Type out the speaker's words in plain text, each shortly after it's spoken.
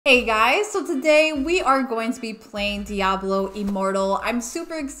Hey guys, so today we are going to be playing Diablo Immortal. I'm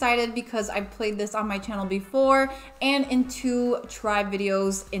super excited because I've played this on my channel before and in 2 try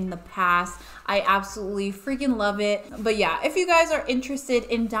videos in the past. I absolutely freaking love it. But yeah, if you guys are interested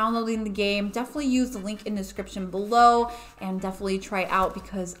in downloading the game, definitely use the link in the description below and definitely try it out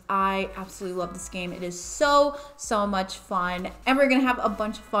because I absolutely love this game. It is so much fun and we're gonna have a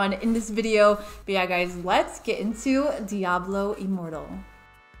bunch of fun in this video. But yeah guys, let's get into Diablo Immortal.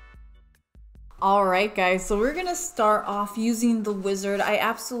 Alright guys, so we're gonna start off using the wizard. I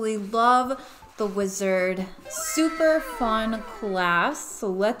absolutely love the wizard. Super fun class. So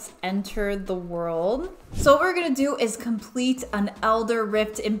let's enter the world. So what we're gonna do is complete an Elder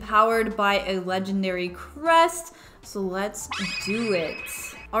Rift empowered by a legendary crest. So let's do it.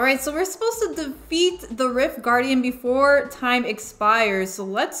 Alright, so we're supposed to defeat the Rift Guardian before time expires. So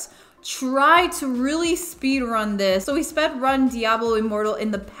let's try to really speed run this. So we sped run Diablo Immortal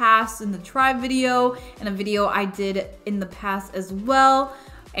in the past in the try video and a video I did in the past as well.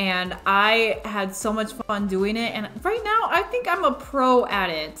 And I had so much fun doing it. And right now I think I'm a pro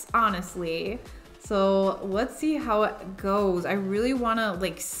at it, honestly. So let's see how it goes. I really want to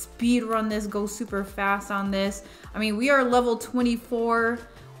like speed run this, go super fast on this. I mean, we are level 24.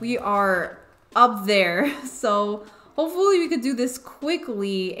 We are up there. So hopefully we could do this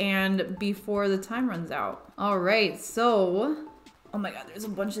quickly and before the time runs out. All right, so, oh my God, there's a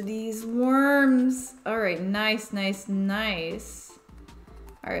bunch of these worms. All right, nice. All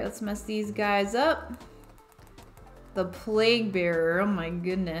right, let's mess these guys up. The Plague Bearer, oh my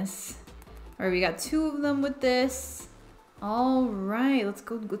goodness. All right, we got 2 of them with this. All right, let's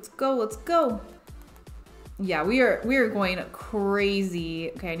go. Yeah, we are going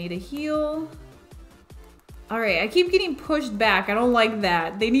crazy. Okay, I need a heal. All right, I keep getting pushed back. I don't like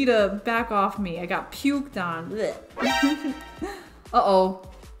that. They need to back off me. I got puked on. Uh-oh.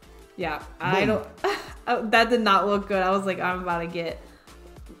 Yeah, I don't... that did not look good. I was like, I'm about to get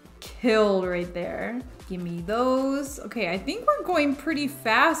killed right there. Give me those. Okay, I think we're going pretty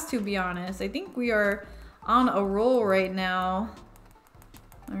fast, to be honest. I think we are on a roll right now.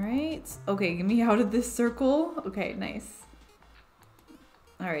 All right. Okay, get me out of this circle. Okay, nice.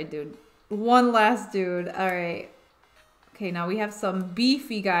 All right, dude. One last dude. All right. Okay, now we have some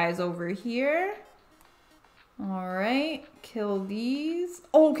beefy guys over here. All right. Kill these.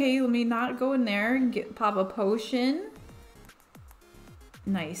 Okay, let me not go in there and pop a potion.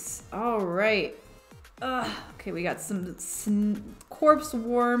 Nice. All right. Okay, we got some corpse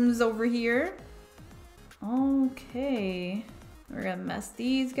worms over here. Okay. We're gonna mess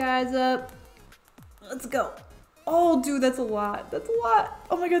these guys up. Let's go. Oh, dude, that's a lot. That's a lot.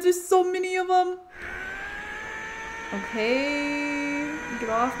 Oh my God, there's so many of them. Okay, get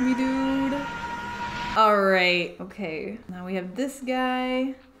off me, dude. All right, okay. Now we have this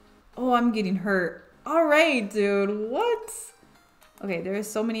guy. Oh, I'm getting hurt. All right, dude, what? Okay, there's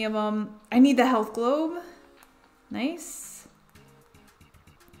so many of them. I need the health globe. Nice.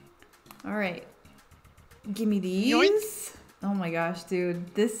 All right, give me these. Yoink. Oh my gosh,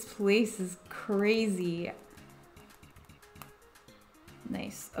 dude, this place is crazy.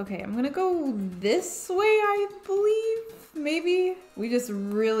 Nice. Okay, I'm gonna go this way, I believe. Maybe. We just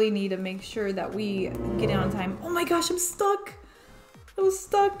really need to make sure that we get in on time. Oh my gosh, I'm stuck. I was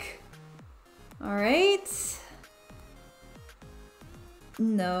stuck. All right.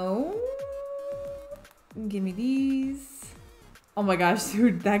 No. Give me these. Oh my gosh,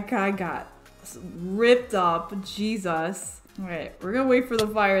 dude, that guy got ripped up. Jesus. All right, we're gonna wait for the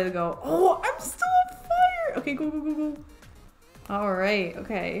fire to go. Oh, I'm still on fire. Okay, go. All right,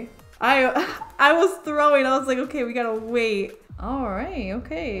 okay. I was throwing. I was like, okay, we gotta wait. All right,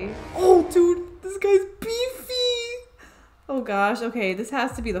 okay. Oh, dude, this guy's beefy. Oh gosh, okay, this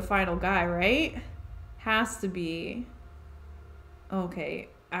has to be the final guy, right? Has to be. Okay,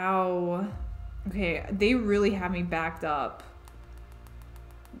 ow. Okay, they really have me backed up.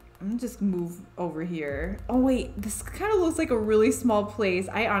 I'm gonna just move over here. Oh wait, this kind of looks like a really small place.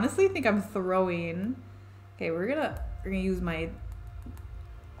 I honestly think I'm throwing. Okay, we're gonna use my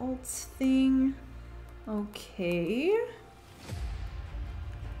ult thing. Okay.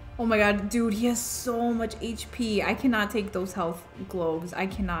 Oh my God, dude, he has so much HP. I cannot take those health globes. I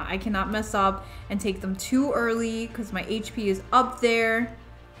cannot mess up and take them too early because my HP is up there.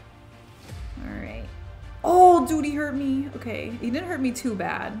 All right. Oh, dude, he hurt me. Okay, he didn't hurt me too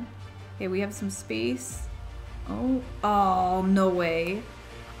bad. Okay, we have some space. Oh, no way.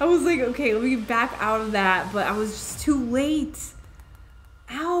 I was like, okay, let me back out of that, but I was just too late.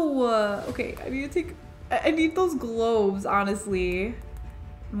 Ow. Okay, I need those globes, honestly.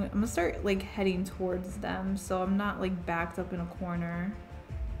 I'm gonna start like heading towards them so I'm not like backed up in a corner.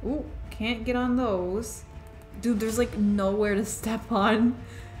 Ooh, can't get on those. Dude, there's like nowhere to step on.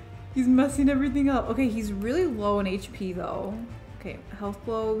 He's messing everything up. Okay, he's really low in HP though. Okay, health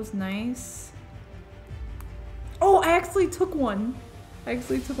globes, nice. Oh, I actually took one. I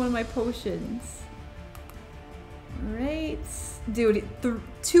actually took one of my potions. Alright. Dude,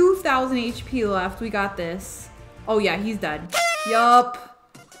 2,000 HP left. We got this. Oh yeah, he's dead. Yup.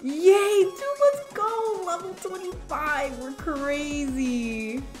 Yay, dude, let's go. Level 25. We're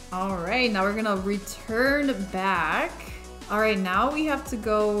crazy. Alright, now we're gonna return back. Alright, now we have to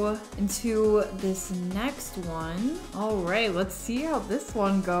go into this next one. Alright, let's see how this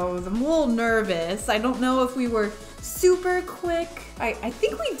one goes. I'm a little nervous. I don't know if we were super quick. I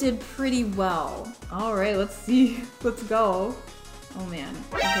think we did pretty well. Alright, let's see. Let's go. Oh man.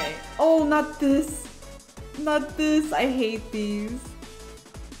 Okay. Oh, not this. Not this. I hate these.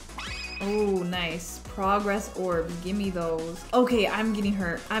 Oh, nice. Progress orbs. Give me those. Okay, I'm getting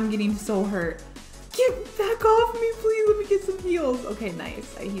hurt. I'm getting so hurt. Get back off me, please. Let me get some heals. Okay,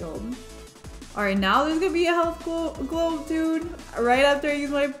 nice. I healed. Alright, now there's gonna be a health globe, dude. Right after I use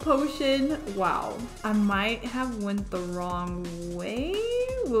my potion. Wow. I might have went the wrong way.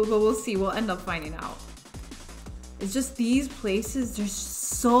 We'll see. We'll end up finding out. It's just these places, there's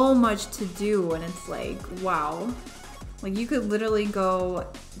so much to do. And it's like, wow. Like, you could literally go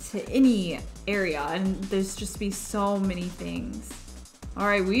to any area and there's just be so many things.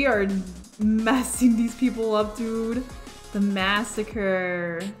 Alright, we are messing these people up, dude. The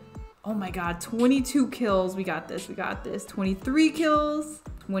massacre. Oh my god, 22 kills. We got this, we got this. 23 kills,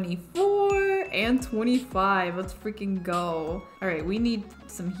 24, and 25. Let's freaking go. Alright, we need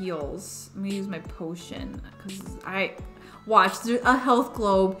some heals. I'm gonna use my potion, because watch, a health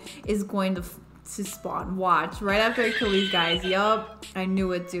globe is going to spawn. Watch, right after I kill these guys. Yup, I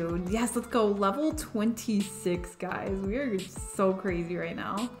knew it, dude. Yes, let's go. Level 26, guys. We are so crazy right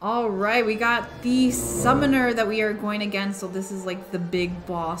now. All right, we got the summoner that we are going against. So this is like the big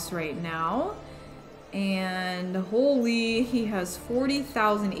boss right now. And holy, he has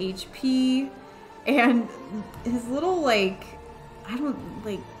 40,000 HP. And his little, like, I don't,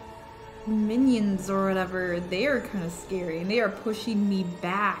 like, minions or whatever, they are kind of scary. And they are pushing me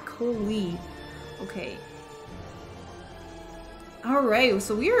back. Holy. Okay. Alright,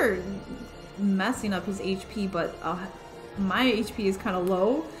 so we are messing up his HP, but my HP is kind of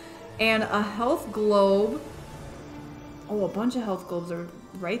low. And a health globe. Oh, a bunch of health globes are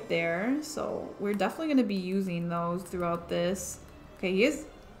right there. So we're definitely going to be using those throughout this. Okay, he has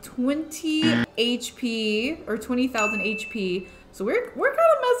 20 HP, or 20,000 HP. So we're kind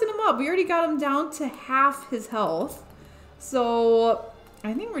of messing him up. We already got him down to half his health. So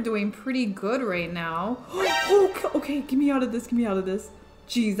I think we're doing pretty good right now. Oh, okay, get me out of this, get me out of this.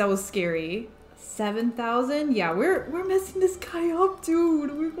 Jeez, that was scary. 7,000? Yeah, we're messing this guy up,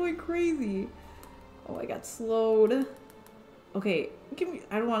 dude. We're going crazy. Oh, I got slowed. Okay, give me,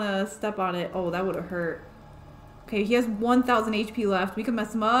 I don't want to step on it. Oh, that would have hurt. Okay, he has 1,000 HP left. We can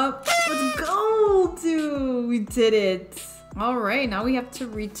mess him up. Let's go, dude. We did it. All right, now we have to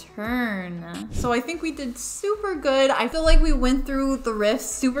return. So I think we did super good. I feel like we went through the rifts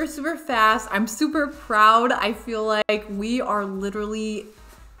super fast. I'm super proud. I feel like we are literally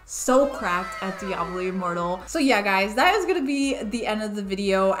so cracked at Diablo Immortal. So yeah, guys, that is gonna be the end of the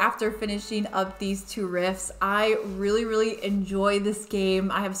video. After finishing up these two rifts, I really enjoy this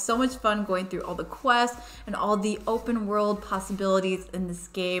game. I have so much fun going through all the quests and all the open world possibilities in this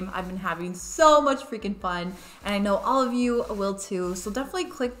game. I've been having so much freaking fun, and I know all of you will too. So definitely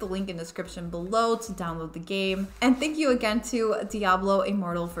click the link in the description below to download the game. And thank you again to Diablo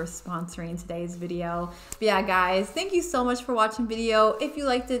Immortal for sponsoring today's video. But yeah, guys, thank you so much for watching the video. If you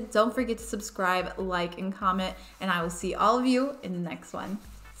liked it, don't forget to subscribe, like, and comment, and I will see all of you in the next one.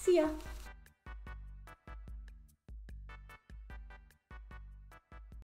 See ya!